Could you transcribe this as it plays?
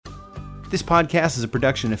This podcast is a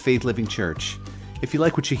production of Faith Living Church. If you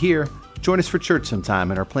like what you hear, join us for church sometime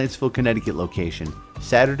at our Plantsville, Connecticut location,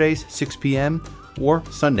 Saturdays, 6 p.m., or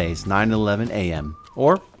Sundays, 9 and 11 a.m.,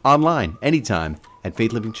 or online anytime at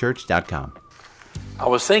faithlivingchurch.com. I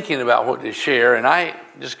was thinking about what to share, and I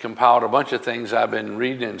just compiled a bunch of things I've been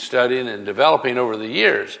reading and studying and developing over the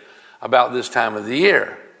years about this time of the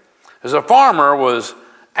year. As a farmer was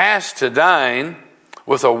asked to dine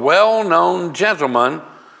with a well-known gentleman,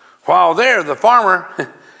 while there, the farmer,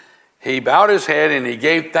 he bowed his head and he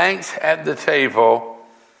gave thanks at the table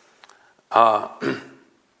as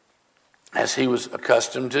he was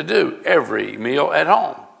accustomed to do every meal at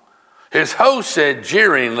home. His host said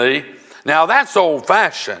jeeringly, "Now that's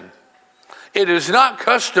old-fashioned. It is not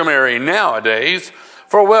customary nowadays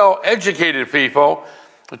for well-educated people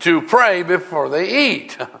to pray before they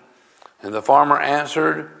eat." And the farmer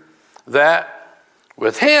answered that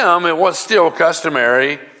with him it was still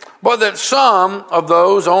customary, but that some of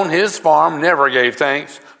those on his farm never gave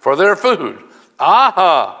thanks for their food.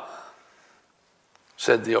 "Aha,"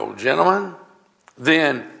 said the old gentleman,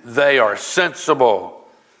 "then they are sensible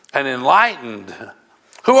and enlightened.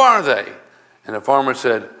 Who are they?" And the farmer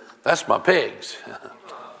said, "That's my pigs.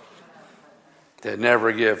 They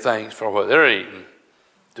never give thanks for what they're eating."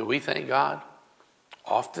 Do we thank God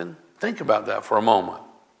often? Think about that for a moment.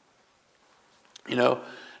 You know,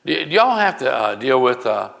 do y'all have to deal with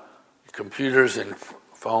computers and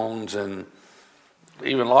phones and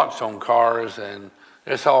even locks on cars? And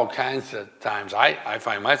there's all kinds of times I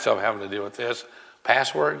find myself having to deal with this.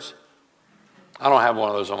 Passwords. I don't have one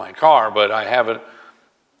of those on my car, but I have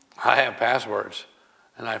passwords,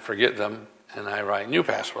 and I forget them, and I write new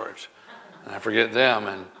passwords, and I forget them,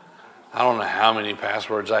 and I don't know how many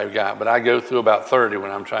passwords I've got, but I go through about 30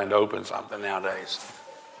 when I'm trying to open something nowadays.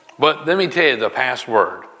 But let me tell you the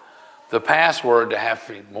password to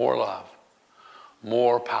have more love,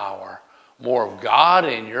 more power, more of God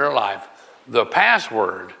in your life. The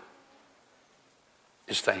password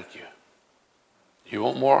is thank you. You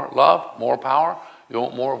want more love, more power? You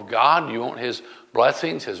want more of God? You want His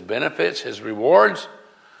blessings, His benefits, His rewards?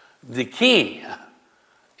 The key,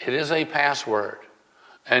 it is a password.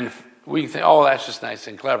 And we think, oh, that's just nice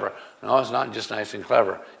and clever. No, it's not just nice and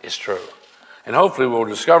clever. It's true. And hopefully we'll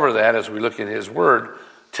discover that as we look in His Word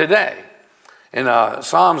today. In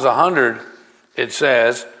Psalms 100, it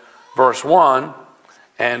says, verse 1,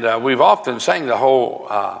 and we've often sang the whole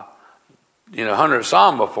 100th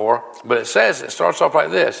Psalm before, but it starts off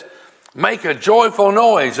like this: "Make a joyful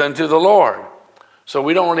noise unto the Lord." So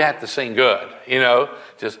we don't really have to sing good,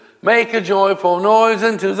 just make a joyful noise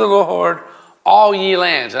unto the Lord, all ye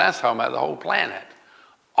lands. And that's talking about the whole planet.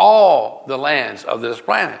 All the lands of this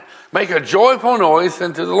planet. Make a joyful noise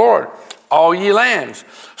unto the Lord, all ye lands.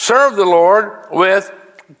 Serve the Lord with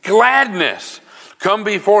gladness. Come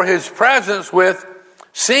before His presence with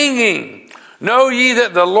singing. Know ye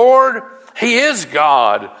that the Lord, He is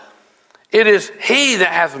God. It is He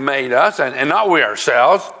that hath made us, and not we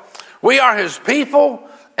ourselves. We are His people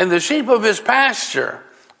and the sheep of His pasture.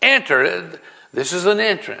 Enter. This is an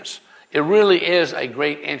entrance. It really is a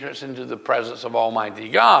great entrance into the presence of Almighty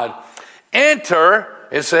God. Enter,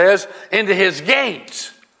 it says, into His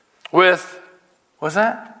gates with, what's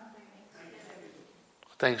that?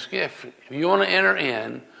 Thanksgiving. If you want to enter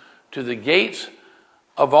in to the gates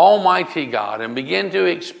of Almighty God and begin to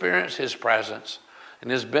experience His presence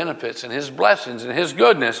and His benefits and His blessings and His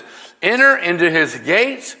goodness, enter into His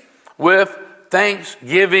gates with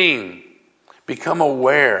thanksgiving. Become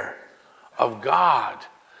aware of God.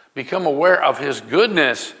 Become aware of His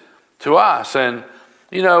goodness to us. And,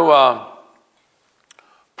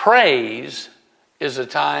 praise is a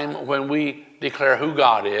time when we declare who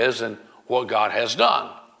God is and what God has done.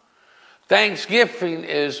 Thanksgiving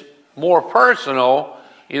is more personal,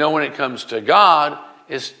 when it comes to God,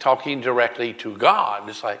 is talking directly to God.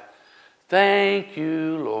 It's like, thank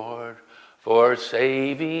you, Lord, for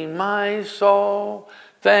saving my soul.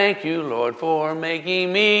 Thank you, Lord, for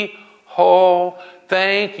making me whole.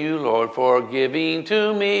 Thank you, Lord, for giving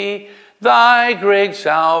to me thy great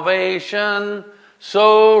salvation,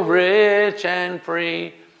 so rich and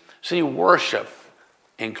free. See, worship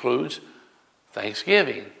includes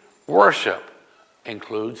thanksgiving. Worship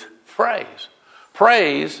includes praise.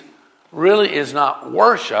 Praise really is not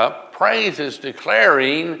worship. Praise is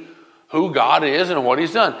declaring who God is and what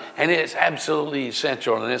He's done. And it's absolutely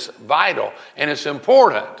essential, and it's vital, and it's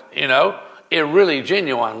important, It really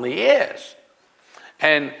genuinely is.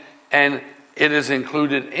 And it is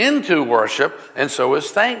included into worship, and so is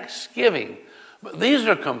thanksgiving. But these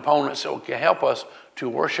are components that can help us to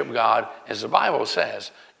worship God, as the Bible says,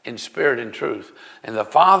 in spirit and truth. And the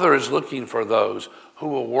Father is looking for those who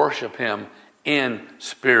will worship him in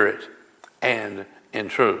spirit and in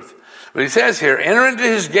truth. But he says here, enter into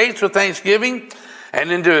his gates with thanksgiving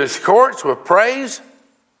and into his courts with praise.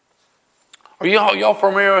 Are y'all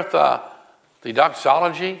familiar with the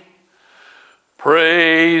doxology?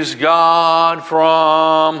 Praise God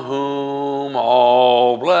from whom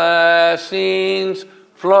all blessings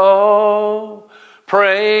flow.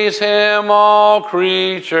 Praise him, all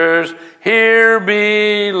creatures here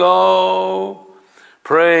below.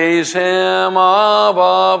 Praise him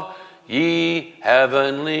above, ye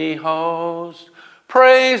heavenly hosts.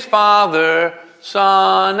 Praise Father,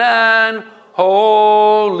 Son, and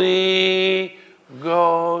Holy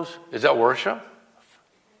Ghost. Is that worship?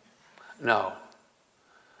 No.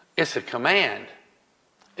 It's a command.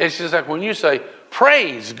 It's just like when you say,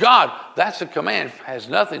 praise God, that's a command. It has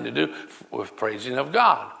nothing to do with praising of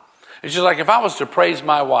God. It's just like if I was to praise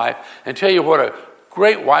my wife and tell you what a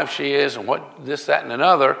great wife she is and what this, that, and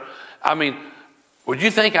another, I mean, would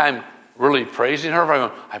you think I'm really praising her? If I'm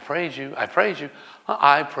going, I praise you, I praise you.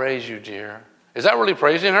 I praise you, dear. Is that really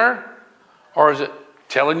praising her? Or is it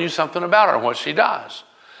telling you something about her and what she does?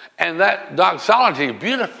 And that doxology,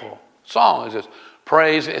 beautiful song, is this.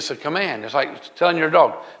 Praise, it's a command. It's like telling your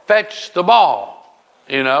dog, fetch the ball,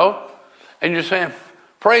 you know? And you're saying,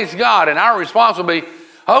 praise God. And our response will be,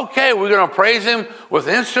 okay, we're going to praise him with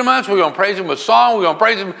instruments. We're going to praise him with song. We're going to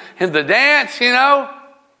praise him in the dance, you know?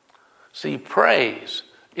 See, praise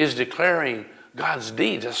is declaring God's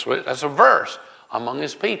deeds. That's a verse among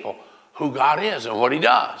his people, who God is and what he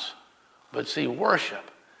does. But see, worship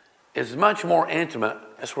is much more intimate.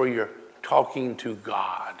 That's where you're talking to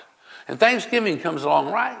God. And Thanksgiving comes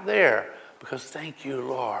along right there because thank you,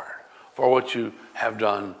 Lord, for what you have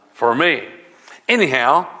done for me.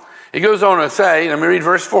 Anyhow, he goes on to say, let me read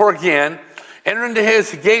verse 4 again. Enter into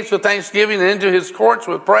his gates with thanksgiving and into his courts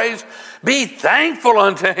with praise. Be thankful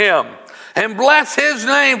unto him and bless his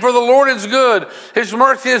name, for the Lord is good. His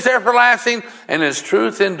mercy is everlasting and his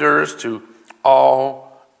truth endures to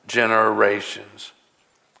all generations.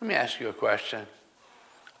 Let me ask you a question.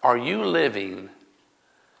 Are you living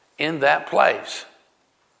in that place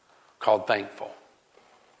called thankful?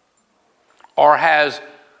 Or has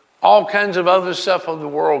all kinds of other stuff of the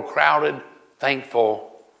world crowded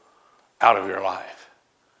thankful out of your life?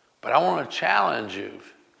 But I want to challenge you.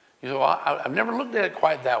 You know, I've never looked at it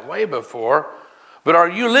quite that way before. But are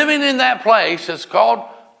you living in that place that's called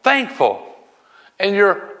thankful? And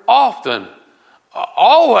you're often,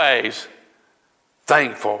 always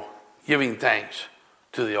thankful, giving thanks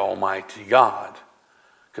to the Almighty God.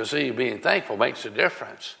 Because see, being thankful makes a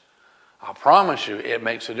difference. I promise you, it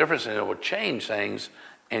makes a difference, and it will change things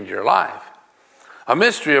in your life. A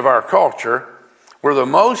mystery of our culture, we're the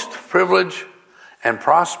most privileged and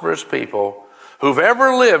prosperous people who've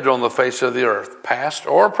ever lived on the face of the earth, past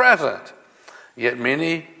or present. Yet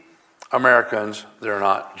many Americans, they're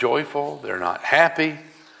not joyful, they're not happy.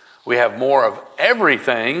 We have more of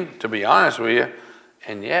everything, to be honest with you,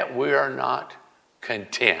 and yet we are not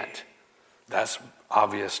content. That's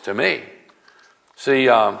obvious to me. See,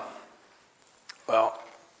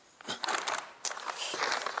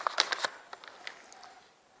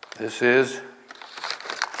 this is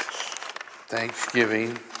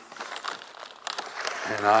Thanksgiving,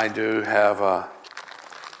 and I do have a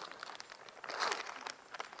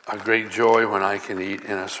great joy when I can eat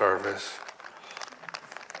in a service.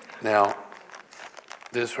 Now,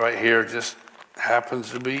 this right here just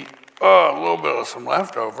happens to be a little bit of some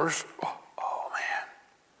leftovers. Oh man.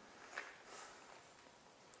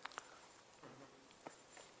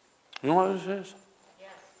 You know what this is? Yes.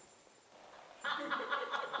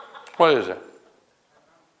 What is it?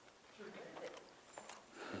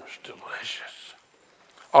 It's delicious.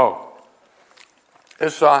 Oh,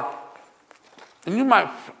 it's and you might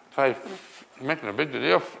say, making a big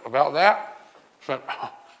deal about that. But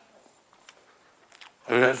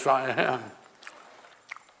yes, I am.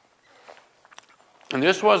 And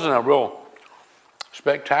this wasn't a real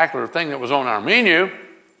spectacular thing that was on our menu.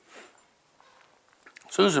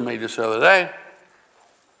 Susan made this the other day.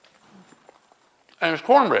 And it's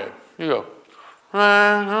cornbread. You go,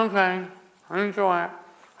 okay, I enjoy it.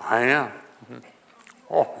 I am.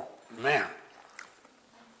 Oh, man.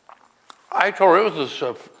 I told her it was a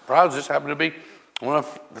surprise. This happened to be one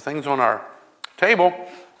of the things on our table.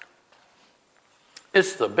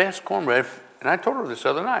 It's the best cornbread. And I told her this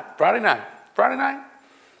other night, Friday night.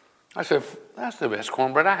 I said, that's the best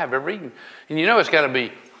cornbread I have ever eaten. And you know it's got to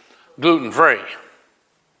be gluten-free.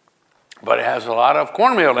 But it has a lot of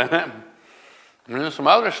cornmeal in it. And then some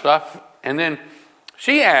other stuff. And then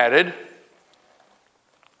she added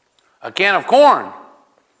a can of corn,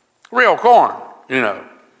 real corn,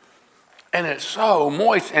 And it's so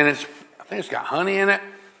moist, and I think it's got honey in it.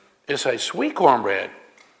 It's a sweet cornbread.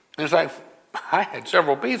 And it's like, I had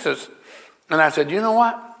several pieces, and I said, you know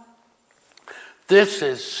what? This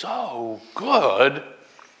is so good.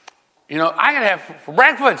 I could have for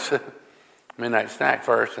breakfast. Midnight snack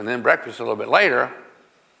first, and then breakfast a little bit later.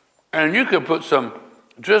 And you could put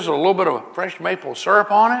drizzle a little bit of fresh maple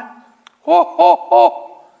syrup on it.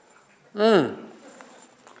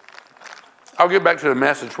 I'll get back to the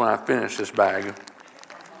message when I finish this bag.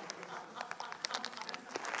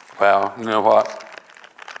 Well, you know what?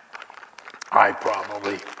 I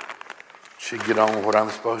probably should get on with what I'm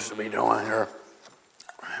supposed to be doing here.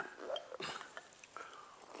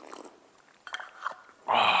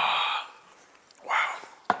 Wow.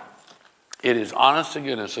 It is honest to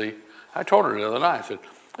goodness. See, I told her the other night, I said,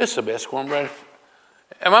 this is the best cornbread.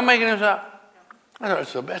 Am I making this up? I thought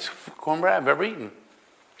it's the best cornbread I've ever eaten.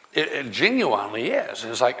 It genuinely is.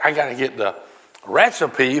 It's like, I got to get the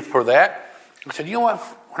recipe for that. I said, you know what?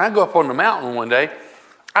 When I go up on the mountain one day,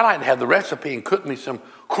 I like to have the recipe and cook me some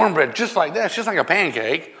cornbread just like that. It's just like a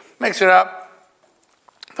pancake. Mix it up.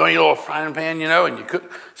 Throw in your little frying pan, and you cook.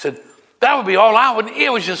 I said, that would be all I would.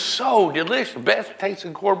 It was just so delicious. Best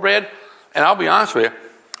tasting cornbread. And I'll be honest with you,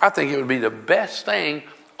 I think it would be the best thing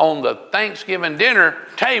on the Thanksgiving dinner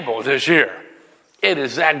table this year. It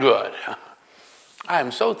is that good. I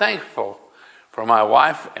am so thankful for my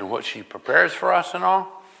wife and what she prepares for us and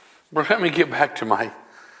all. But let me get back to my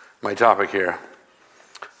topic here.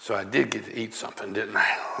 So I did get to eat something, didn't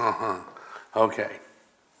I? Okay.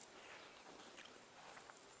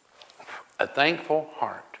 A thankful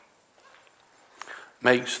heart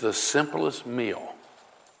makes the simplest meal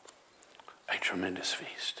a tremendous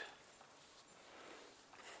feast.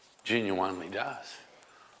 Genuinely does.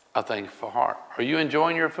 A thankful heart. Are you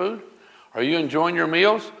enjoying your food? Are you enjoying your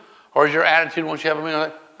meals? Or is your attitude once you have a meal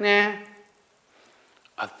like, nah?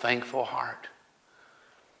 A thankful heart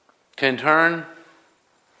can turn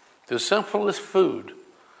the simplest food,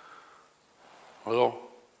 a little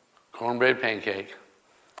cornbread pancake,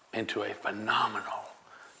 into a phenomenal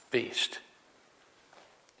feast.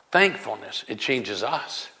 Thankfulness, it changes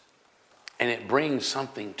us. And it brings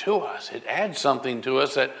something to us. It adds something to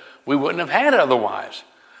us that we wouldn't have had otherwise.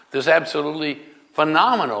 This absolutely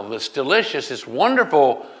phenomenal, this delicious, it's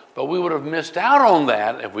wonderful, but we would have missed out on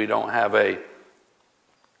that if we don't have a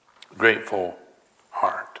grateful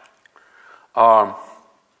heart.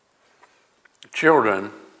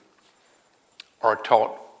 Children are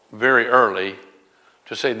taught very early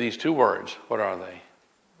to say these two words. What are they?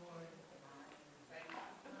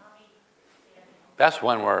 That's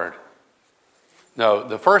one word. No,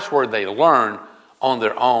 the first word they learn on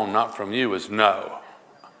their own, not from you, is no.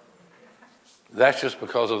 That's just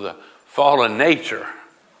because of the fallen nature,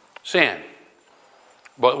 sin.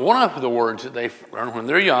 But one of the words that they learn when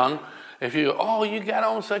they're young, if you got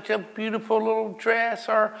on such a beautiful little dress,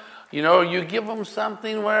 or, you give them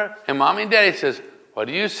something and mommy and daddy says, what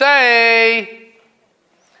do you say?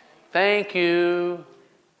 Thank you.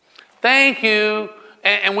 Thank you.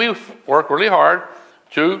 And we work really hard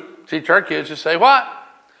to teach our kids to say what?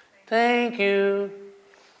 Thank you.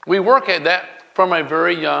 We work at that from a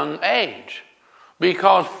very young age.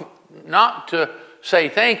 Because not to say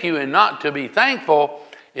thank you and not to be thankful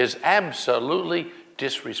is absolutely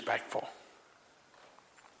disrespectful.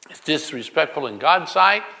 It's disrespectful in God's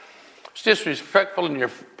sight. It's disrespectful in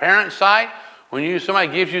your parents' sight. When somebody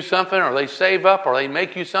gives you something, or they save up, or they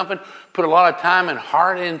make you something, put a lot of time and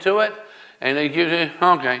heart into it, and they give you,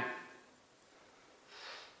 okay.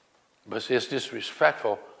 But it's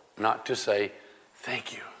disrespectful not to say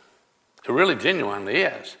thank you. It really genuinely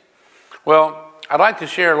is. Well, I'd like to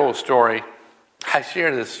share a little story. I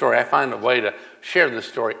share this story. I find a way to share this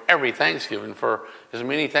story every Thanksgiving for as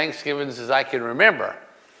many Thanksgivings as I can remember.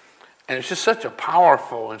 And it's just such a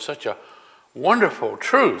powerful and such a wonderful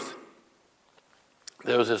truth.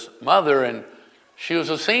 There was this mother, and she was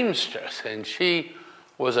a seamstress, and she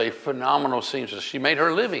was a phenomenal seamstress. She made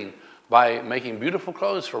her living by making beautiful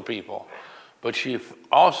clothes for people. But she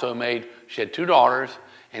also she had two daughters,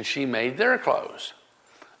 and she made their clothes.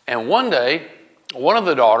 And one day, one of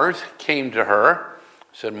the daughters came to her,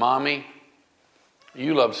 said, Mommy,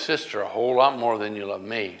 you love sister a whole lot more than you love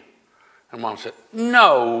me. And Mom said,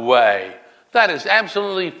 no way. That is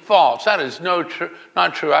absolutely false. That is not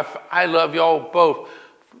true. I love y'all both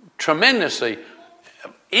tremendously,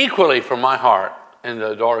 equally from my heart. And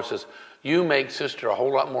the daughter says, you make sister a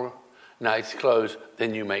whole lot more nice clothes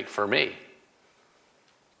than you make for me.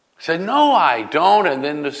 I said, no, I don't. And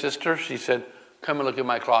then the sister, she said, come and look in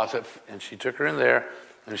my closet. And she took her in there,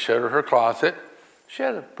 and showed her her closet. She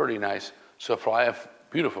had a pretty nice supply of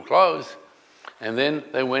beautiful clothes. And then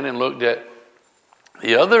they went and looked at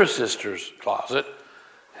the other sister's closet,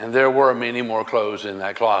 and there were many more clothes in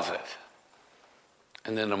that closet.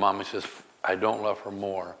 And then the mommy says, I don't love her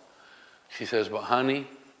more. She says, but honey,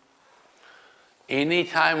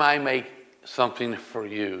 anytime I make something for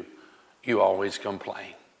you, you always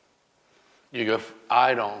complain. You go,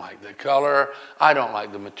 I don't like the color, I don't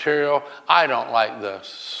like the material, I don't like the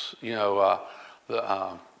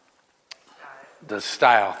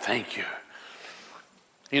style. Thank you.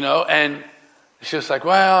 And it's just like,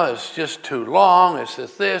 well, it's just too long. It's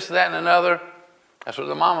just this, that, and another. That's what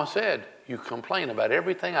the mama said. You complain about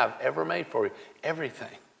everything I've ever made for you.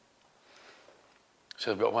 Everything. She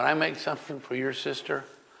says, but when I make something for your sister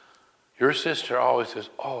always says,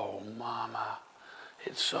 oh, mama,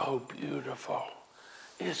 it's so beautiful.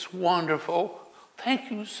 It's wonderful. Thank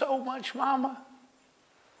you so much, mama.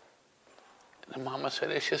 And the mama said,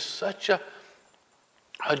 it's just such a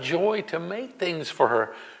joy to make things for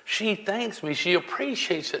her. She thanks me. She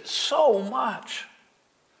appreciates it so much.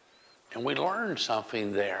 And we learned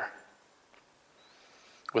something there.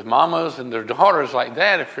 With mamas and their daughters like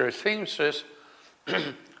that, if you're a seamstress,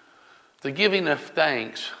 the giving of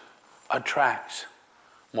thanks attracts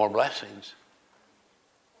more blessings.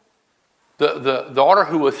 The daughter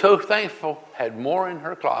who was so thankful had more in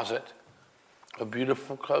her closet of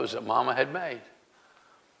beautiful clothes that mama had made.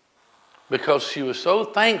 Because she was so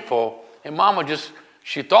thankful, and mama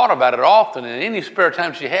she thought about it often, and any spare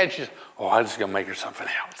time she had, she's, I'm just going to make her something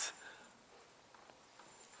else.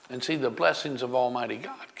 And see, the blessings of Almighty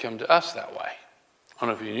God come to us that way. I don't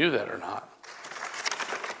know if you knew that or not.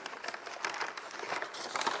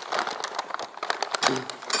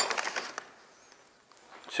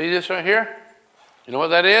 See this right here? You know what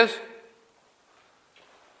that is?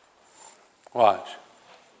 Watch.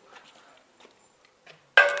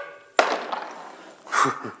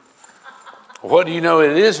 What do you know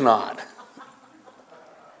it is not?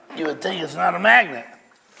 You would think it's not a magnet.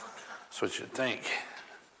 That's what you'd think.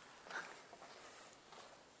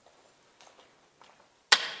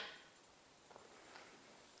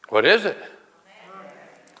 What is it?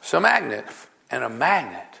 It's a magnet. And a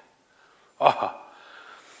magnet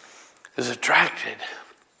is attracted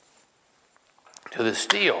to the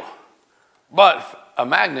steel. But a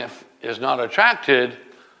magnet is not attracted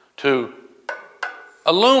to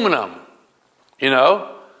aluminum.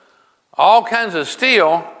 All kinds of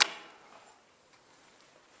steel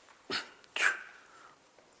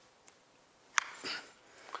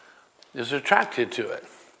is attracted to it.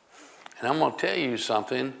 And I'm going to tell you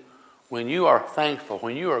something. When you are thankful,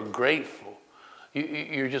 when you are grateful,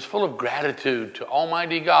 you're just full of gratitude to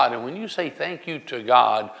Almighty God. And when you say thank you to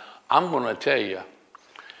God, I'm going to tell you,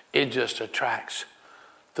 it just attracts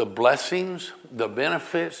the blessings, the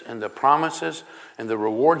benefits, and the promises, and the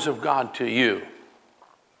rewards of God to you.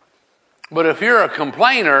 But if you're a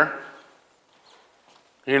complainer,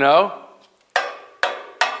 it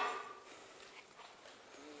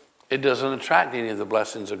doesn't attract any of the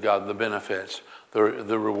blessings of God, the benefits, the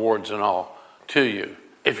rewards and all to you.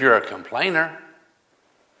 If you're a complainer,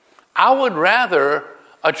 I would rather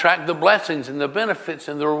attract the blessings and the benefits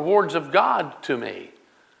and the rewards of God to me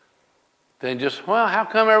than just, how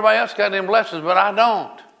come everybody else got them blessings but I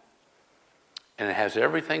don't? And it has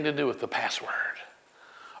everything to do with the password.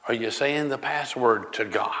 Are you saying the password to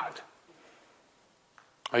God?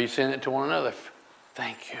 Are you saying it to one another?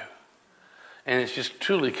 Thank you. And it's just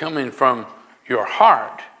truly coming from your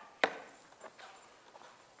heart.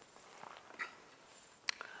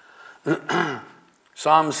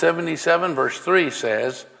 Psalm 77 verse 3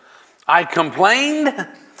 says, I complained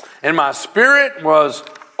and my spirit was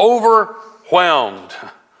overwhelmed.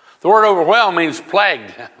 The word overwhelmed means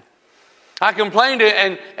plagued. I complained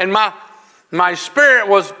and my spirit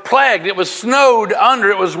was plagued. It was snowed under.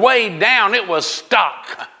 It was weighed down. It was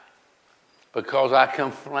stuck because I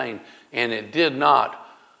complained. And it did not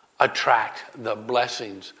attract the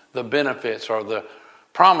blessings, the benefits, or the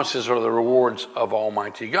promises or the rewards of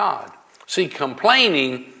Almighty God. See,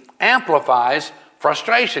 complaining amplifies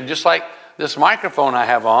frustration. Just like this microphone I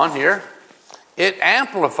have on here, it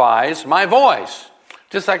amplifies my voice.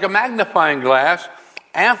 Just like a magnifying glass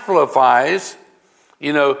amplifies,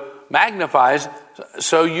 magnifies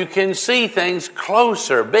so you can see things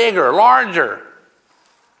closer, bigger, larger.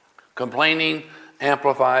 Complaining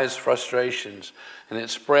amplifies frustrations and it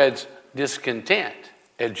spreads discontent.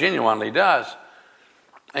 It genuinely does.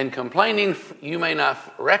 And complaining, you may not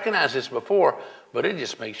recognize this before, but it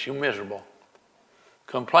just makes you miserable.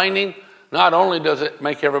 Complaining, not only does it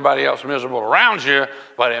make everybody else miserable around you,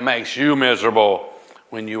 but it makes you miserable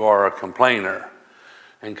when you are a complainer.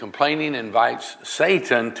 And complaining invites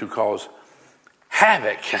Satan to cause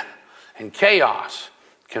havoc and chaos,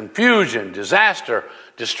 confusion, disaster,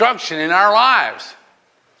 destruction in our lives.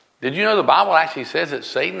 Did you know the Bible actually says that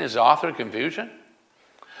Satan is the author of confusion?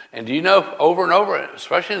 And do you know over and over,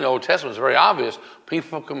 especially in the Old Testament, it's very obvious,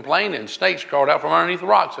 people complained and snakes crawled out from underneath the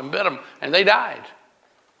rocks and bit them and they died.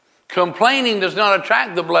 Complaining does not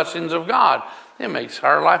attract the blessings of God. It makes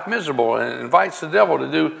our life miserable and invites the devil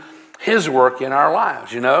to do his work in our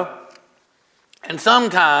lives, you know. And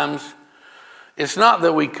sometimes it's not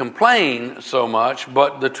that we complain so much,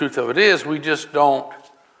 but the truth of it is we just don't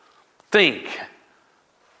think.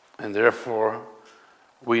 And therefore,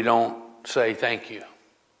 we don't say thank you.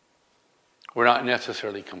 We're not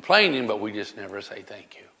necessarily complaining, but we just never say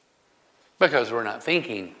thank you. Because we're not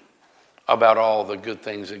thinking about all the good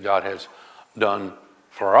things that God has done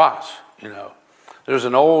for us, you know. There's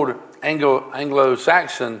an old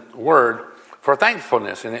Anglo-Saxon word for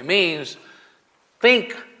thankfulness, and it means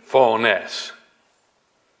thinkfulness.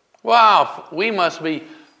 Wow, we must be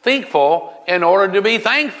thankful in order to be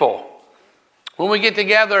thankful. When we get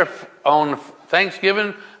together on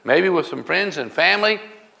Thanksgiving, maybe with some friends and family,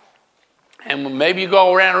 and maybe you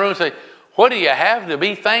go around the room and say, what do you have to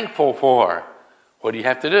be thankful for? What do you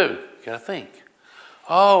have to do? You got to think.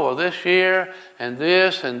 Oh, well, this year and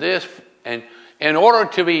this and this. And in order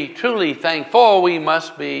to be truly thankful, we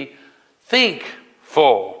must be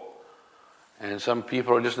thinkful. And some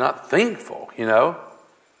people are just not thankful, you know,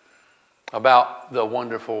 about the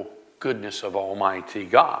wonderful goodness of Almighty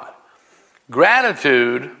God.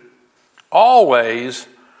 Gratitude always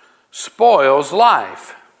spoils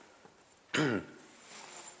life. I'm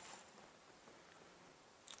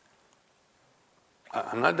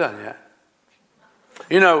not done yet.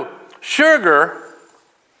 You know, sugar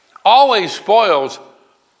always spoils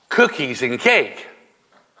cookies and cake.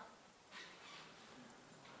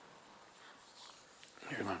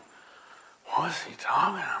 You're going, what's he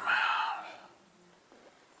talking about?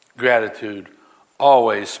 Gratitude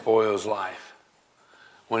always spoils life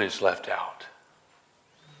when it's left out.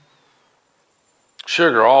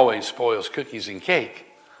 Sugar always spoils cookies and cake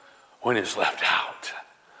when it's left out.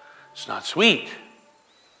 It's not sweet.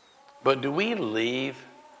 But do we leave,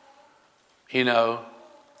 you know,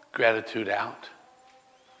 gratitude out?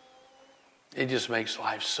 It just makes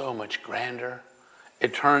life so much grander.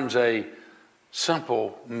 It turns a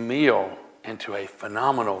simple meal into a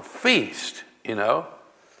phenomenal feast, you know.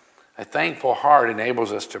 A thankful heart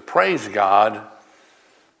enables us to praise God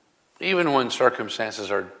even when circumstances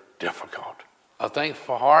are difficult. A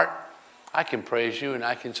thankful heart, I can praise you and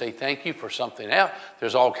I can say thank you for something else.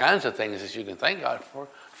 There's all kinds of things that you can thank God for.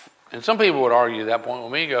 And some people would argue at that point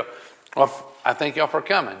with me, go, well, I thank y'all for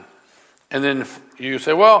coming. And then you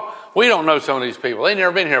say, well, we don't know some of these people. They've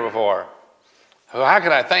never been here before. Well, how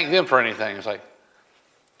can I thank them for anything? It's like,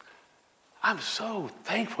 I'm so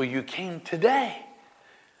thankful you came today.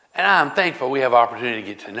 And I'm thankful we have opportunity to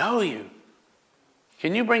get to know you.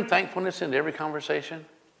 Can you bring thankfulness into every conversation?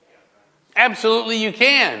 Absolutely you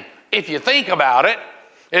can, if you think about it.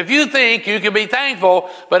 If you think, you can be thankful,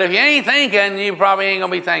 but if you ain't thinking, you probably ain't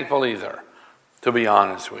going to be thankful either, to be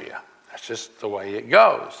honest with you. That's just the way it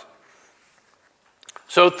goes.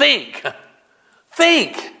 So think,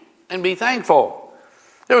 and be thankful.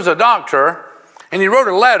 There was a doctor, and he wrote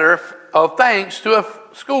a letter of thanks to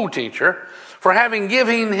a school teacher for having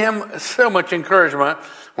given him so much encouragement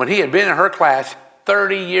when he had been in her class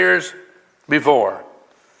 30 years before.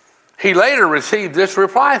 He later received this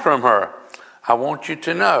reply from her. I want you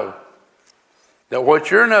to know that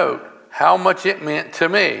what your note, how much it meant to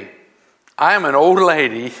me. I am an old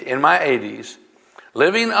lady in my 80s,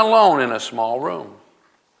 living alone in a small room,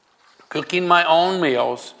 cooking my own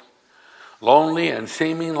meals, lonely and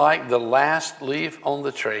seeming like the last leaf on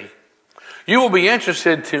the tree. You will be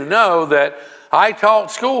interested to know that I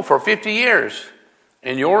taught school for 50 years,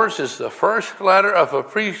 and yours is the first letter of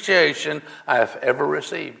appreciation I have ever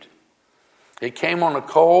received. It came on a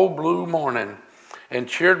cold blue morning and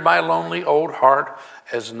cheered my lonely old heart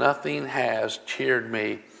as nothing has cheered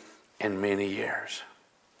me in many years.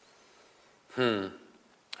 Here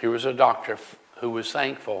was a doctor who was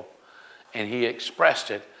thankful, and he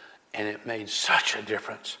expressed it, and it made such a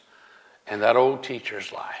difference in that old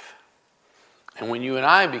teacher's life. And when you and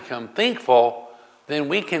I become thankful, then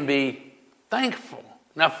we can be thankful.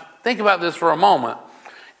 Now, think about this for a moment.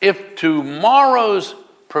 If tomorrow's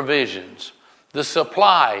provisions, the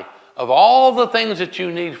supply of all the things that you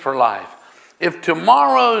need for life, if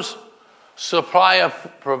tomorrow's supply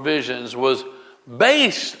of provisions was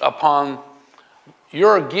based upon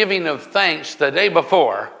your giving of thanks the day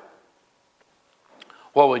before,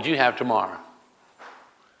 what would you have tomorrow?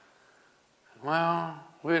 Well,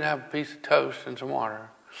 we'd have a piece of toast and some water.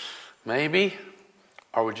 Maybe.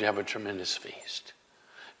 Or would you have a tremendous feast?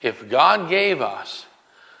 If God gave us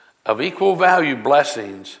of equal value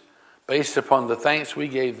blessings based upon the thanks we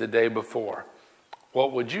gave the day before,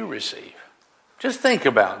 what would you receive? Just think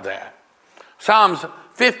about that. Psalms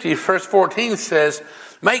 50, verse 14 says,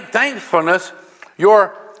 make thankfulness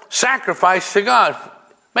your sacrifice to God.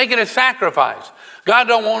 Make it a sacrifice. God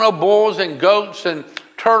don't want no bulls and goats and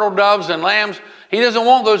turtle doves and lambs. He doesn't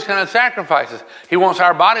want those kind of sacrifices. He wants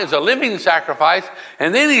our body as a living sacrifice.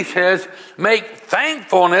 And then he says, make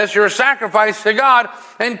thankfulness your sacrifice to God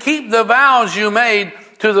and keep the vows you made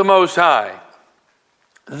to the Most High.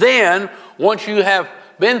 Then, once you have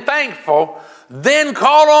been thankful, then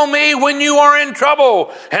call on me when you are in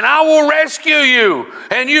trouble, and I will rescue you,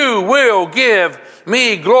 and you will give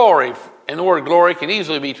me glory. And the word glory can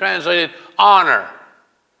easily be translated honor.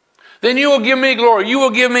 Then you will give me glory. You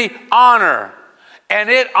will give me honor. And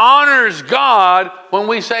it honors God when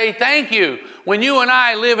we say thank you. When you and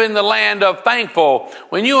I live in the land of thankful,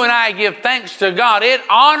 when you and I give thanks to God, it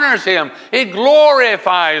honors Him. It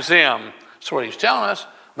glorifies Him. That's what He's telling us.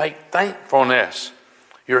 Make thankfulness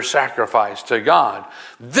your sacrifice to God.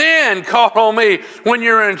 Then call on me when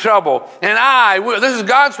you're in trouble. And I will, this is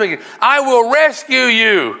God speaking, I will rescue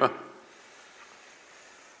you.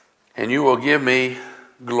 And you will give me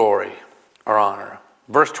glory or honor.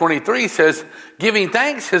 Verse 23 says, giving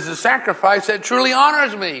thanks is a sacrifice that truly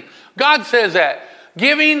honors me. God says that.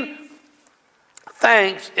 Giving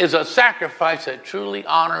thanks is a sacrifice that truly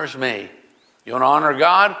honors me. You want to honor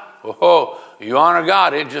God? Oh, you honor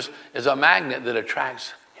God. It just is a magnet that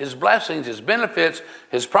attracts His blessings, His benefits,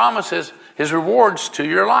 His promises, His rewards to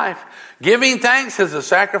your life. Giving thanks is a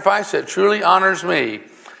sacrifice that truly honors me.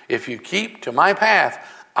 If you keep to my path,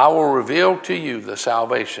 I will reveal to you the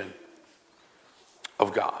salvation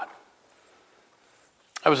of God.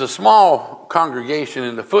 There was a small congregation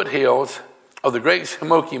in the foothills of the Great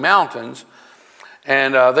Smoky Mountains,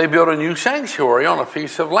 and they built a new sanctuary on a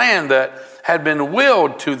piece of land that had been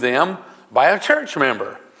willed to them by a church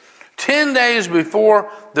member. 10 days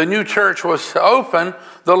before the new church was to open,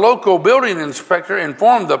 the local building inspector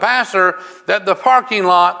informed the pastor that the parking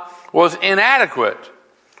lot was inadequate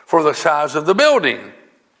for the size of the building.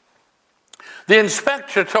 The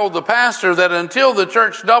inspector told the pastor that until the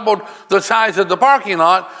church doubled the size of the parking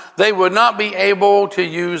lot, they would not be able to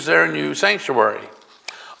use their new sanctuary.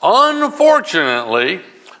 Unfortunately,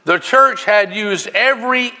 the church had used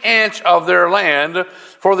every inch of their land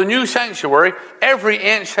for the new sanctuary, every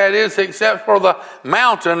inch that is, except for the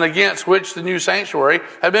mountain against which the new sanctuary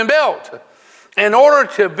had been built. In order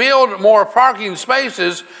to build more parking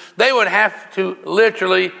spaces, they would have to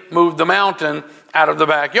literally move the mountain out of the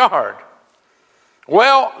backyard.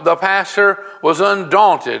 Well, the pastor was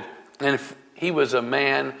undaunted, and he was a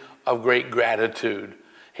man of great gratitude.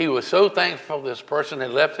 He was so thankful this person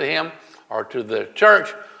had left to him or to the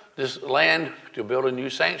church this land to build a new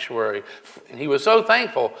sanctuary. And he was so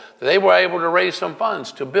thankful that they were able to raise some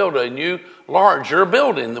funds to build a new, larger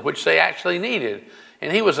building, which they actually needed.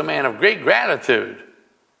 And he was a man of great gratitude.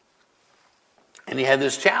 And he had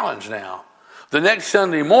this challenge now. The next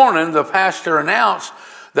Sunday morning, the pastor announced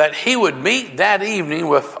that he would meet that evening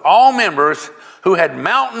with all members who had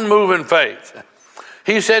mountain-moving faith.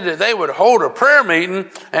 He said that they would hold a prayer meeting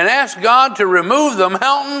and ask God to remove the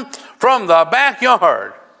mountain from the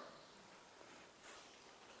backyard.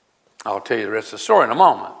 I'll tell you the rest of the story in a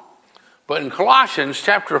moment. But in Colossians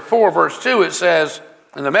chapter 4, verse 2, it says,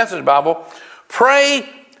 in the Message Bible, pray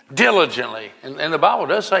diligently. And the Bible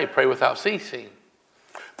does say pray without ceasing.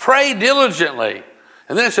 Pray diligently.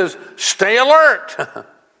 And then it says, stay alert.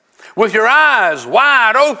 With your eyes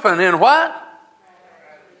wide open in what?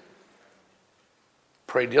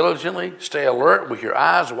 Pray diligently, stay alert with your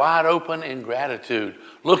eyes wide open in gratitude,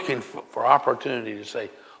 looking for opportunity to say,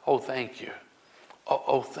 oh, thank you.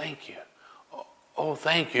 Oh, thank you. Oh,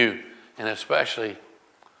 thank you. And especially,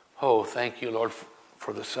 oh, thank you, Lord,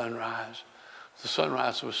 for the sunrise. The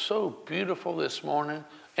sunrise was so beautiful this morning,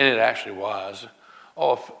 and it actually was.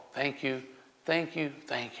 Oh, thank you, thank you,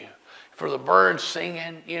 thank you. For the birds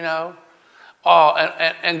singing, you know. Oh,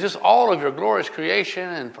 and just all of your glorious creation,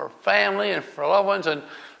 and for family and for loved ones,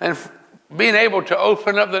 and being able to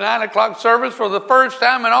open up the 9 o'clock service for the first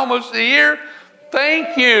time in almost a year.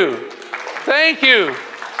 Thank you. Thank you.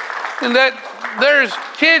 And that there's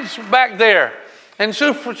kids back there in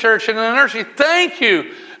Super Church and in the nursery. Thank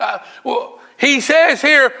you. He says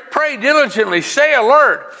here, pray diligently, stay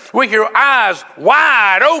alert with your eyes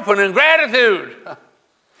wide open in gratitude.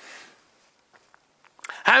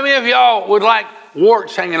 How many of y'all would like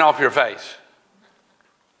warts hanging off your face?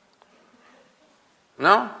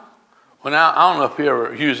 No? Well, now, I don't know if you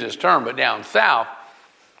ever use this term, but down south,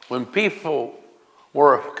 when people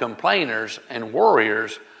were complainers and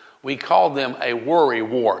worriers, we called them a worry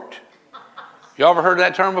wart. You ever heard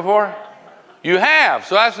that term before? You have.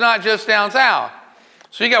 So that's not just down south.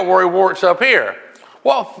 So you got worry warts up here.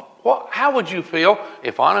 Well, how would you feel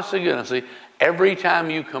if, honestly, goodnessly, every time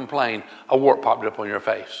you complained, a wart popped up on your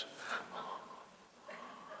face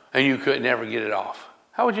and you could never get it off?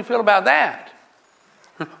 How would you feel about that?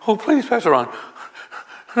 Oh, please, Pastor Ron.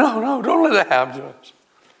 No, don't let that happen to us.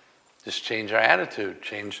 Just change our attitude,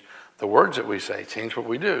 change the words that we say, change what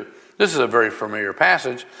we do. This is a very familiar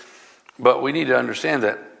passage, but we need to understand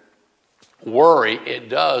that worry, it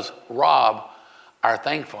does rob our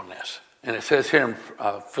thankfulness. And it says here in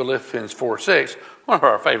Philippians 4:6, one of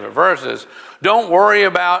our favorite verses, don't worry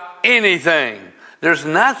about anything. There's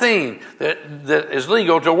nothing that is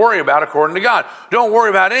legal to worry about according to God. Don't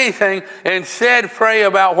worry about anything. Instead, pray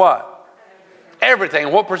about what?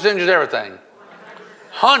 Everything. What percentage is everything?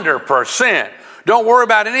 100%. Don't worry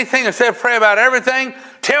about anything. Instead, pray about everything.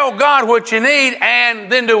 Tell God what you need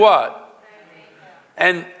and then do what?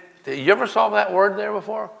 And you ever saw that word there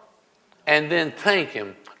before? And then thank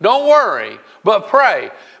Him. Don't worry, but pray.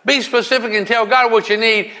 Be specific and tell God what you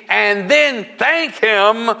need and then thank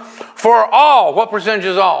Him for all. What percentage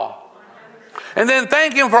is all? And then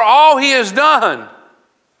thank Him for all He has done.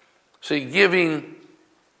 See, giving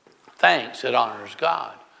thanks, it honors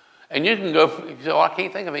God. And you can go, so I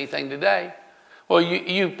can't think of anything today. Well,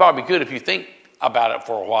 you probably could if you think about it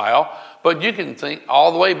for a while, but you can think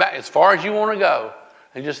all the way back as far as you want to go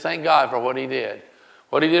and just thank God for what He did.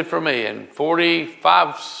 What He did for me. And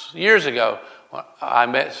 45 years ago, I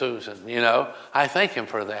met Susan, I thank Him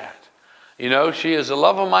for that. She is the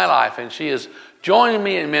love of my life, and she has joined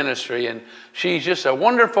me in ministry, and she's just a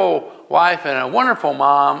wonderful wife and a wonderful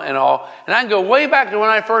mom and all. And I can go way back to when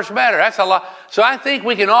I first met her. That's a lot. So I think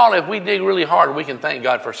we can all, if we dig really hard, we can thank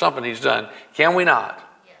God for something He's done. Can we not?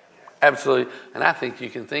 Absolutely. And I think you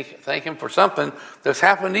can thank Him for something that's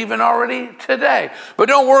happened even already today. But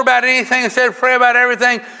don't worry about anything. Instead, pray about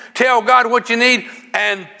everything. Tell God what you need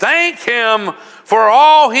and thank Him for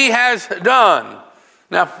all He has done.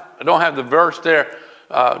 Now, I don't have the verse there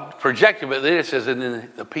projected, but it says, and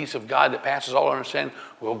then the peace of God that passes all understanding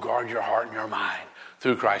will guard your heart and your mind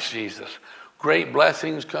through Christ Jesus. Great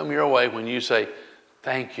blessings come your way when you say,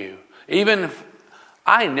 thank you. Even if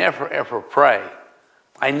I never ever pray.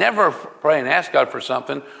 I never pray and ask God for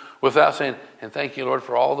something without saying, and thank you, Lord,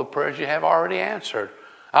 for all the prayers you have already answered.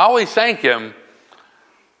 I always thank Him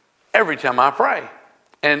every time I pray.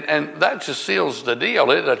 And that just seals the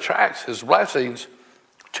deal. It attracts His blessings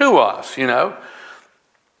to us,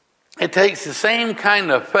 It takes the same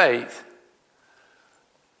kind of faith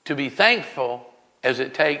to be thankful as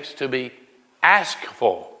it takes to be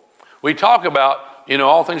askful. We talk about,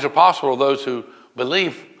 all things are possible to those who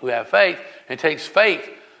believe, who have faith. It takes faith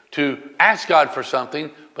to ask God for something,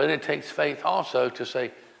 but it takes faith also to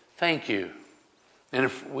say thank you. And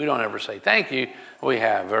if we don't ever say thank you, we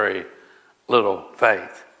have very little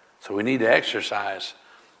faith. So we need to exercise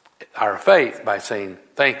our faith by saying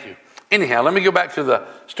thank you. Anyhow, let me go back to the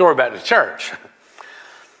story about the church.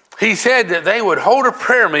 He said that they would hold a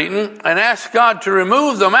prayer meeting and ask God to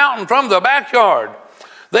remove the mountain from the backyard.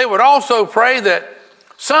 They would also pray that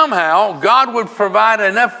somehow God would provide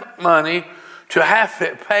enough money to have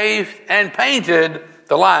it paved and painted,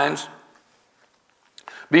 the lines,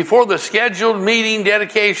 before the scheduled meeting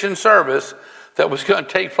dedication service that was going to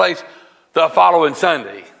take place the following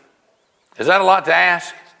Sunday. Is that a lot to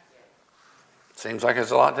ask? Seems like it's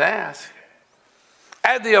a lot to ask.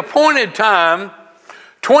 At the appointed time,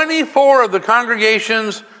 24 of the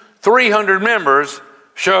congregation's 300 members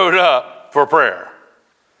showed up for prayer.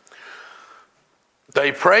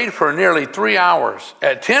 They prayed for nearly 3 hours.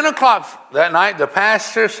 At 10 o'clock that night, the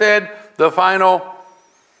pastor said the final,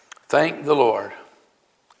 thank the Lord,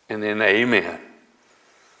 and then amen.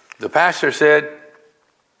 The pastor said,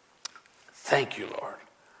 thank you, Lord.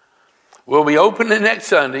 We'll be open the next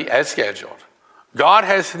Sunday as scheduled. God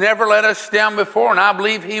has never let us down before, and I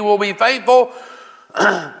believe He will be faithful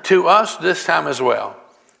to us this time as well.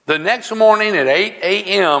 The next morning at 8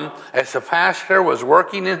 a.m., as the pastor was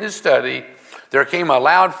working in his study, there came a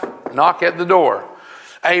loud knock at the door.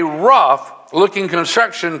 A rough-looking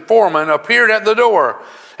construction foreman appeared at the door,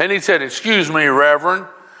 and he said, excuse me, Reverend,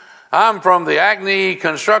 I'm from the Acme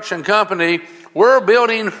Construction Company. We're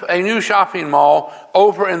building a new shopping mall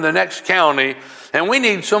over in the next county, and we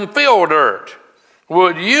need some fill dirt.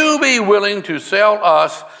 would you be willing to sell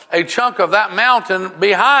us a chunk of that mountain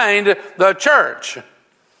behind the church?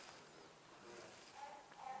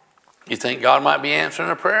 You think God might be answering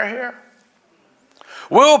a prayer here?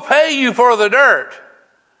 We'll pay you for the dirt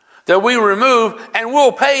that we remove, and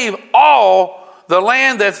we'll pave all the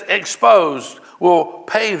land that's exposed. We'll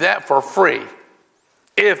pave that for free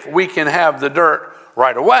if we can have the dirt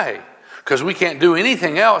right away, because we can't do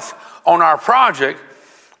anything else on our project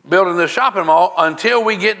building the shopping mall until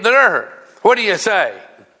we get the dirt. What do you say?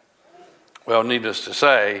 Well, needless to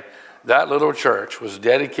say, that little church was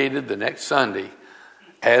dedicated the next Sunday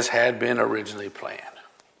as had been originally planned.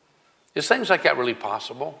 Is things like that really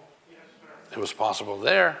possible? It was possible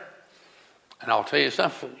there. And I'll tell you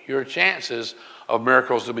something, your chances of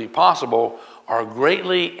miracles to be possible are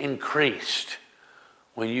greatly increased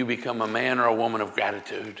when you become a man or a woman of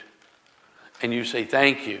gratitude. And you say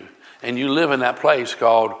thank you. And you live in that place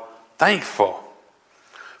called thankful.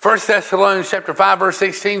 1 Thessalonians chapter 5, verse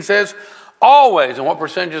 16 says, always, and what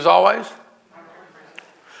percentage is always?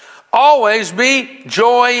 Always be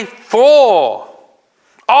joyful.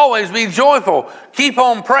 Always be joyful. Keep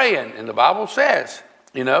on praying. And the Bible says,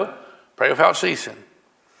 pray without ceasing.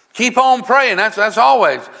 Keep on praying. That's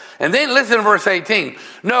always. And then listen to verse 18.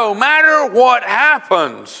 No matter what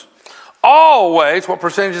happens, always, what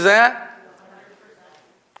percentage is that?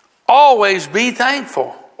 Always be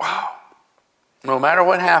thankful. Wow. No matter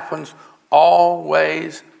what happens,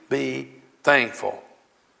 always be thankful.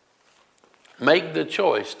 Make the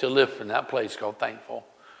choice to live in that place called thankful.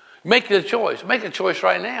 Make the choice. Make a choice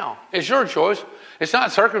right now. It's your choice. It's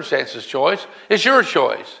not circumstances' choice. It's your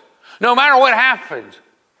choice. No matter what happens,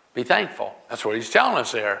 be thankful. That's what he's telling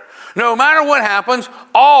us there. No matter what happens,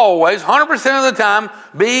 always, 100% of the time,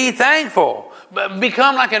 be thankful.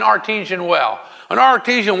 Become like an artesian well. An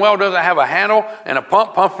artesian well doesn't have a handle and a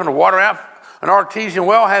pump pumping the water out. An artesian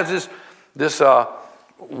well has this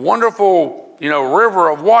wonderful, river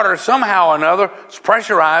of water somehow or another. It's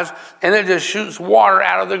pressurized, and it just shoots water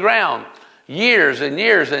out of the ground. Years and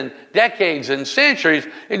years and decades and centuries,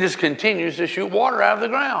 it just continues to shoot water out of the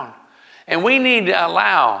ground. And we need to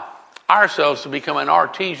allow ourselves to become an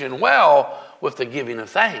artesian well with the giving of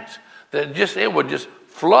thanks. That it would just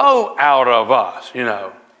flow out of us,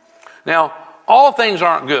 Now, all things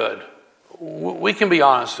aren't good. We can be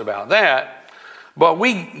honest about that. But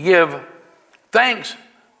we give thanks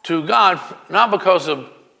to God, not because of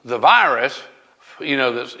the virus,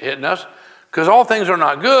 that's hitting us, because all things are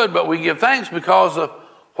not good, but we give thanks because of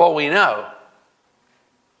what we know.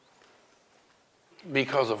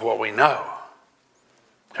 Because of what we know.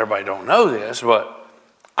 Everybody don't know this, but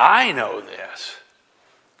I know this.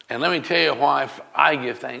 And let me tell you why I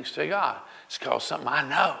give thanks to God. It's because something I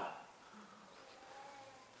know.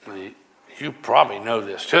 You probably know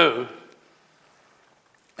this too.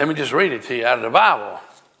 Let me just read it to you out of the Bible.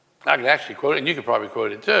 I could actually quote it, and you could probably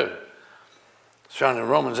quote it too. It's found in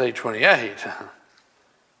Romans 8:28.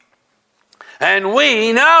 And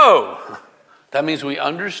we know. That means we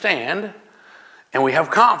understand and we have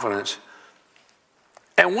confidence.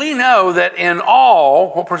 And we know that in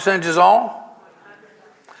all, what percentage is all?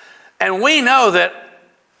 And we know that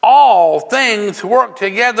all things work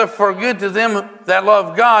together for good to them that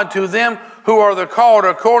love God, to them who are the called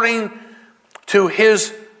according to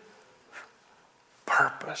his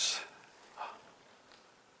purpose.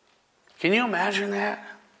 Can you imagine that?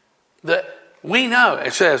 That we know,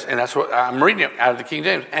 it says, and that's what I'm reading it out of the King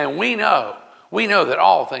James, and we know that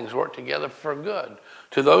all things work together for good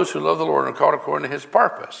to those who love the Lord and are called according to his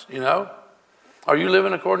purpose. Are you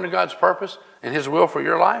living according to God's purpose and his will for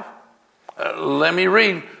your life? Let me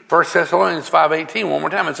read 1 Thessalonians 5:18 one more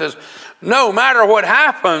time. It says, no matter what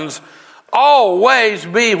happens, always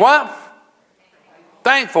be what?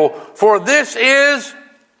 Thankful. For this is,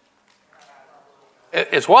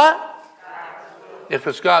 it's what? If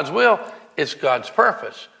it's God's will, it's God's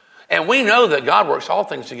purpose. And we know that God works all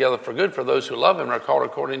things together for good for those who love him and are called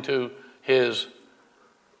according to his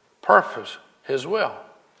purpose, his will.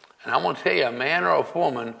 And I'm going to tell you, a man or a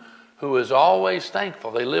woman who is always thankful,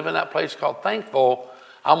 they live in that place called thankful.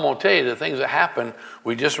 I'm going to tell you the things that happen.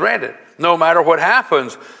 We just read it. No matter what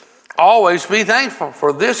happens, always be thankful,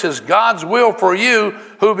 for this is God's will for you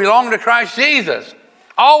who belong to Christ Jesus.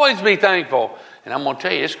 Always be thankful. And I'm going to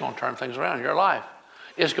tell you, it's going to turn things around in your life.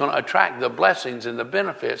 It's going to attract the blessings and the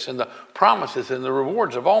benefits and the promises and the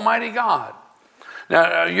rewards of Almighty God.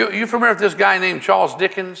 Now, you familiar with this guy named Charles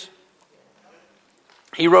Dickens?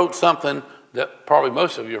 He wrote something that probably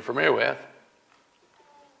most of you are familiar with.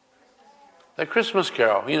 The Christmas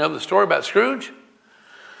Carol. The story about Scrooge?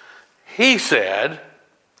 He said,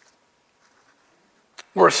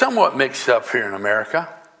 we're somewhat mixed up here in America.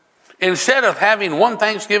 Instead of having one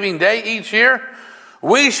Thanksgiving Day each year,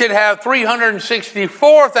 we should have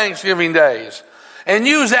 364 Thanksgiving days and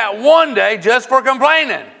use that one day just for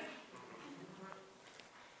complaining.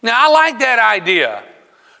 Now, I like that idea.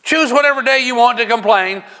 Choose whatever day you want to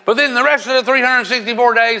complain, but then the rest of the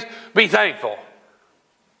 364 days, be thankful.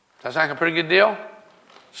 That's like a pretty good deal,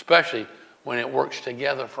 especially when it works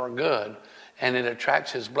together for good and it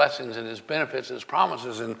attracts His blessings and His benefits, His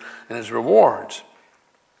promises, and His rewards.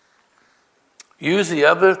 Use the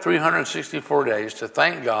other 364 days to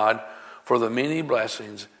thank God for the many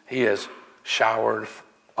blessings He has showered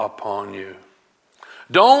upon you.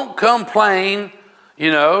 Don't complain,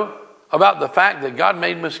 about the fact that God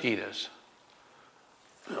made mosquitoes.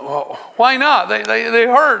 Well, why not? They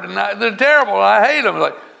hurt and they're terrible and I hate them.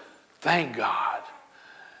 Like, thank God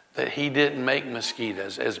that He didn't make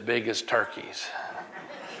mosquitoes as big as turkeys.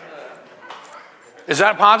 Is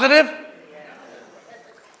that positive?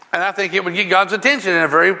 And I think it would get God's attention in a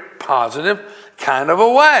very positive kind of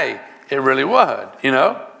a way. It really would,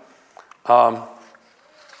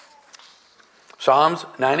 Psalms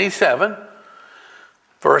 97,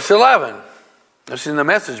 verse 11. This is in the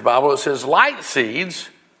Message Bible. It says, light seeds.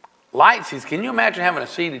 Can you imagine having a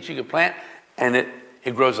seed that you could plant and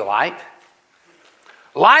it grows a light?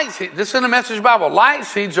 Light seeds, this is in the Message Bible. Light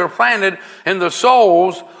seeds are planted in the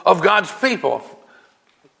souls of God's people.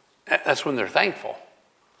 That's when they're thankful.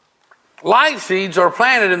 Light seeds are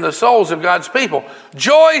planted in the souls of God's people.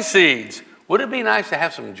 Joy seeds. Would it be nice to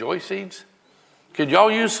have some joy seeds? Could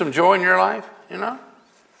y'all use some joy in your life?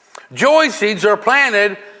 Joy seeds are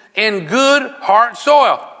planted in good heart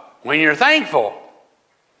soil when you're thankful.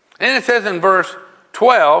 And it says in verse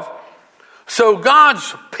 12, so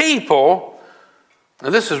God's people,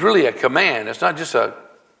 now this is really a command. It's not just a,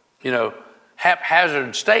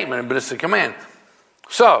 haphazard statement, but it's a command.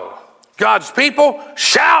 So, God's people,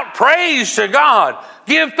 shout praise to God.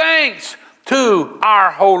 Give thanks to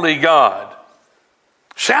our holy God.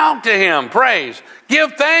 Shout to Him, praise.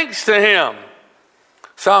 Give thanks to Him.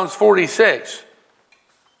 Psalms 46,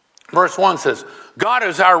 verse 1 says, God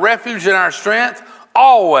is our refuge and our strength,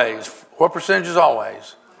 always. What percentage is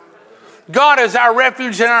always? God is our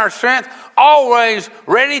refuge and our strength, always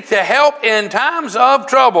ready to help in times of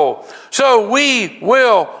trouble. So we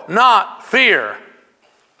will not fear.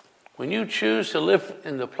 When you choose to live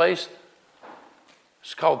in the place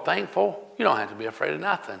it's called thankful, you don't have to be afraid of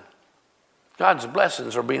nothing. God's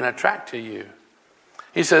blessings are being attracted to you.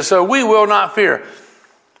 He says, so we will not fear.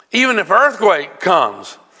 Even if earthquake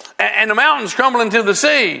comes and the mountains crumble into the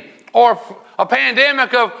sea or a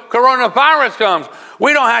pandemic of coronavirus comes,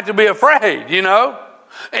 we don't have to be afraid,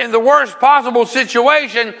 In the worst possible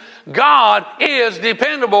situation, God is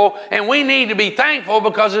dependable and we need to be thankful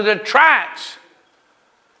because it attracts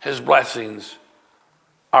His blessings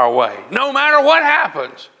our way. No matter what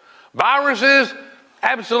happens, viruses,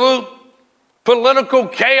 absolute political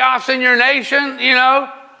chaos in your nation,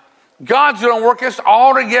 God's going to work us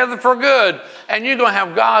all together for good. And you're going to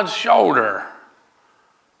have God's shoulder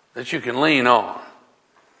that you can lean on.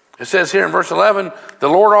 It says here in verse 11, the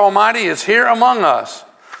Lord Almighty is here among us.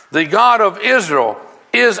 The God of Israel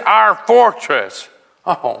is our fortress.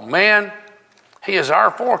 Oh man, He is our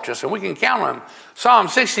fortress and we can count on Him. Psalm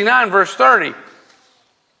 69 verse 30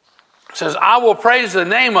 says, I will praise the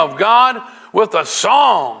name of God with a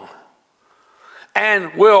song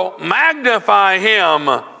and will magnify Him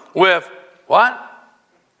with what?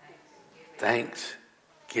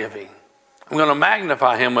 Thanksgiving. I'm going to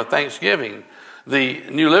magnify Him with thanksgiving. The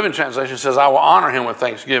New Living Translation says, I will honor Him with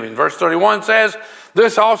thanksgiving. Verse 31 says,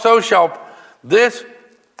 this also shall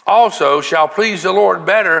please the Lord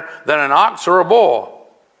better than an ox or a bull,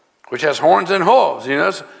 which has horns and hooves.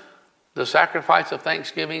 The sacrifice of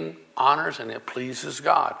thanksgiving honors and it pleases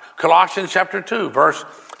God. Colossians chapter 2, verse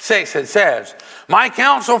 6, it says, my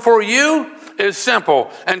counsel for you is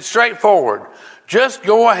simple and straightforward. Just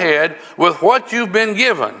go ahead with what you've been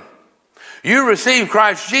given. You receive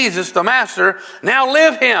Christ Jesus, the Master. Now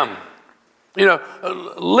live Him.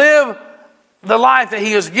 Live the life that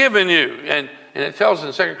He has given you. And it tells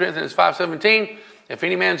in 2 Corinthians 5:17, if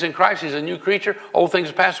any man's in Christ, he's a new creature. Old things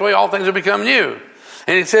have passed away. All things have become new.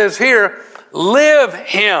 And it says here, live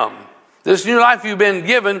Him. This new life you've been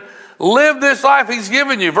given, live this life He's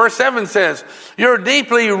given you. Verse 7 says, you're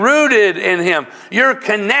deeply rooted in Him. You're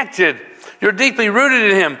connected. You're deeply rooted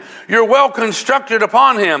in Him. You're well constructed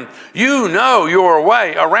upon Him. You know your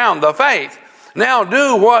way around the faith. Now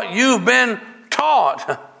do what you've been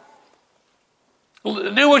taught.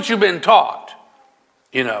 Do what you've been taught.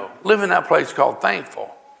 Live in that place called thankful.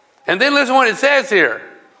 And then listen what it says here.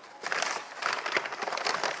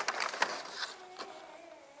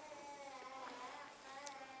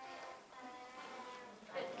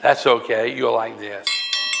 That's okay. You'll like this.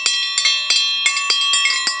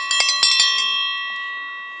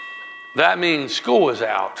 That means school is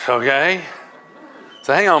out, okay?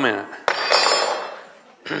 So hang on a minute.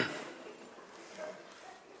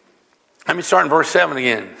 Let me start in verse 7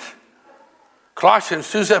 again. Colossians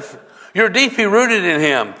 2:7. You're deeply rooted in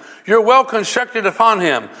him. You're well constructed upon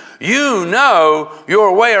him. You know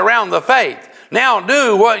your way around the faith. Now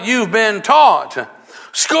do what you've been taught.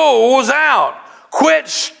 School's out. Quit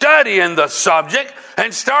studying the subject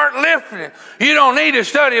and start living it. You don't need to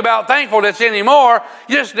study about thankfulness anymore.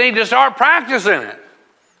 You just need to start practicing it.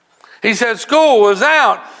 He said school is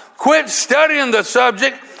out. Quit studying the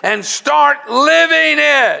subject and start living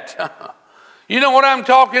it. You know what I'm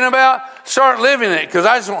talking about? Start living it, because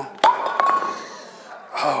I just want...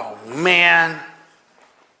 Oh, man.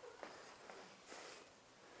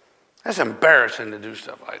 That's embarrassing to do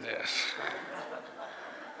stuff like this.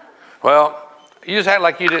 Well, you just act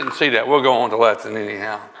like you didn't see that. We'll go on to lesson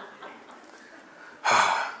anyhow.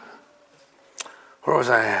 Where was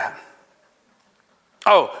I at?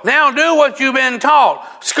 Oh, now do what you've been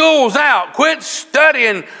taught. School's out. Quit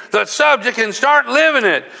studying the subject and start living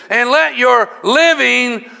it. And let your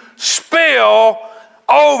living spill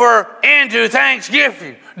over into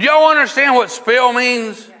thanksgiving. Do y'all understand what spill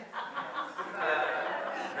means?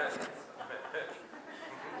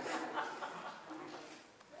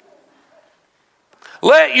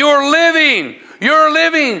 Let your living,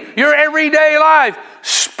 your everyday life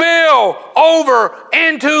spill over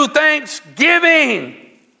into thanksgiving.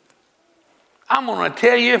 I'm going to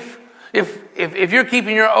tell you, if you're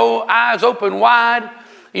keeping your eyes open wide,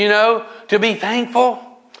 to be thankful,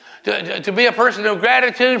 to be a person of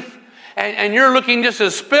gratitude, and you're looking just to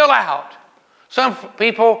spill out. Some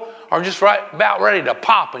people are just about ready to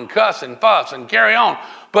pop and cuss and fuss and carry on.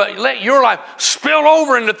 But let your life spill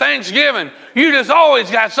over into Thanksgiving. You just always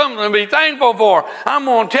got something to be thankful for. I'm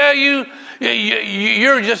going to tell you,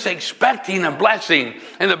 you're just expecting a blessing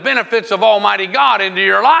and the benefits of Almighty God into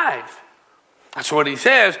your life. That's what he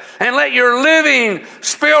says. And let your living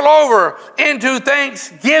spill over into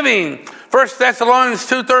thanksgiving. 1 Thessalonians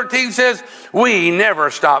 2:13 says, we never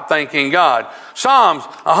stop thanking God. Psalms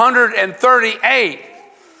 138,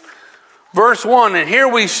 verse 1. And here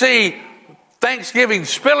we see thanksgiving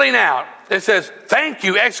spilling out. It says, thank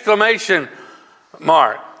you, exclamation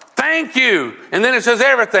mark. Thank you. And then it says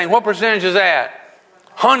everything. What percentage is that?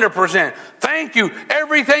 100%. Thank you.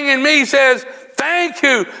 Everything in me says, thank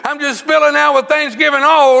you. I'm just spilling out with thanksgiving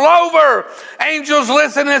all over. Angels,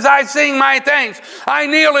 listen as I sing my thanks. I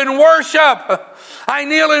kneel in worship. I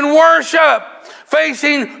kneel in worship,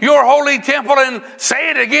 facing your holy temple, and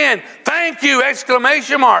say it again. Thank you,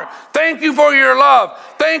 exclamation mark. Thank you for your love.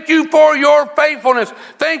 Thank you for your faithfulness.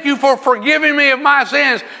 Thank you for forgiving me of my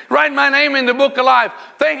sins. Write my name in the book of life.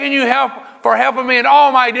 Thanking you for helping me in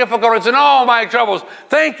all my difficulties and all my troubles.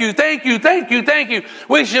 Thank you, thank you, thank you, thank you.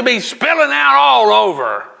 We should be spilling out all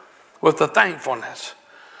over with the thankfulness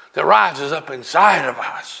that rises up inside of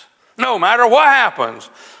us, no matter what happens.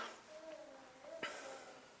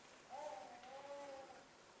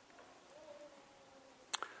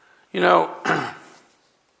 It's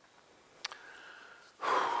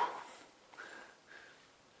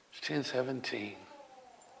 10:17.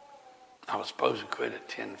 I was supposed to quit at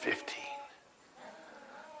 10:15.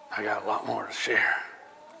 I got a lot more to share.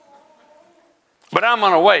 But I'm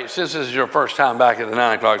going to wait, since this is your first time back at the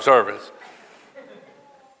 9 o'clock service.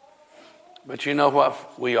 But you know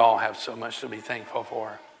what? We all have so much to be thankful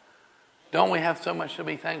for. Don't we have so much to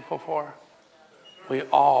be thankful for? We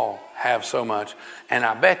all have so much. And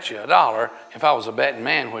I bet you $1, if I was a betting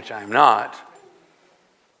man, which I'm not,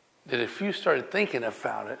 that if you started thinking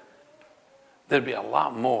about it, there'd be a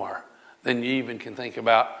lot more than you even can think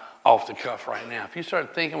about off the cuff right now. If you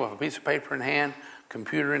started thinking with a piece of paper in hand,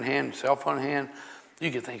 computer in hand, cell phone in hand,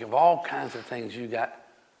 you could think of all kinds of things you got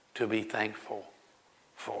to be thankful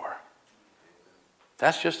for.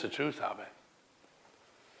 That's just the truth of it.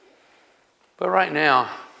 But right now,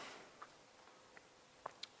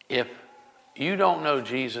 if you don't know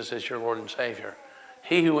Jesus as your Lord and Savior,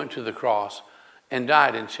 he who went to the cross and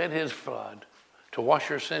died and shed his blood to wash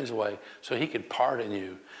your sins away so he could pardon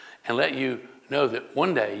you and let you know that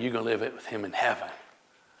one day you're going to live with him in heaven.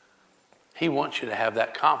 He wants you to have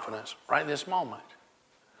that confidence right this moment.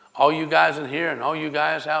 All you guys in here and all you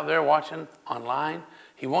guys out there watching online,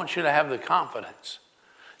 he wants you to have the confidence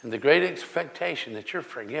and the great expectation that you're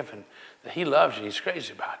forgiven, that he loves you, he's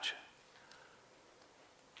crazy about you.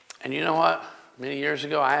 And you know what? Many years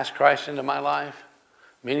ago, I asked Christ into my life.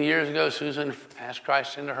 Many years ago, Susan asked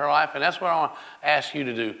Christ into her life. And that's what I want to ask you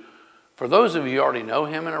to do. For those of you who already know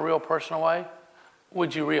him in a real personal way,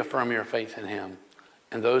 would you reaffirm your faith in him?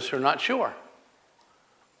 And those who are not sure,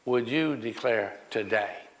 would you declare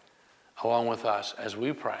today, along with us as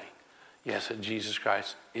we pray, yes, that Jesus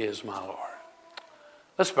Christ is my Lord?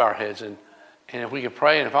 Let's bow our heads, and if we could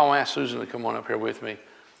pray, and if I want to ask Susan to come on up here with me,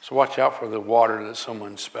 so watch out for the water that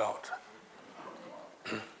someone spilled.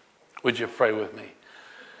 Would you pray with me?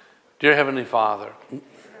 Dear Heavenly Father,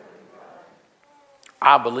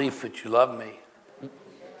 I believe that you love me.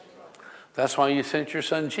 That's why you sent your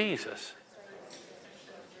son Jesus.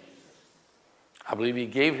 I believe he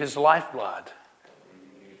gave his lifeblood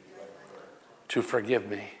to forgive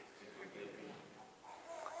me.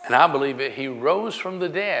 And I believe that he rose from the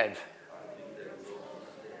dead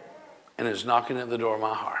and is knocking at the door of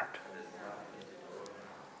my heart.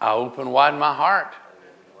 I open wide my heart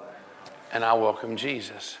and I welcome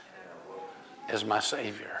Jesus as my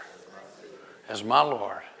Savior, as my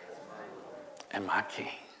Lord, and my King.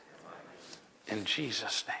 In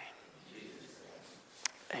Jesus' name,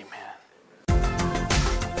 amen.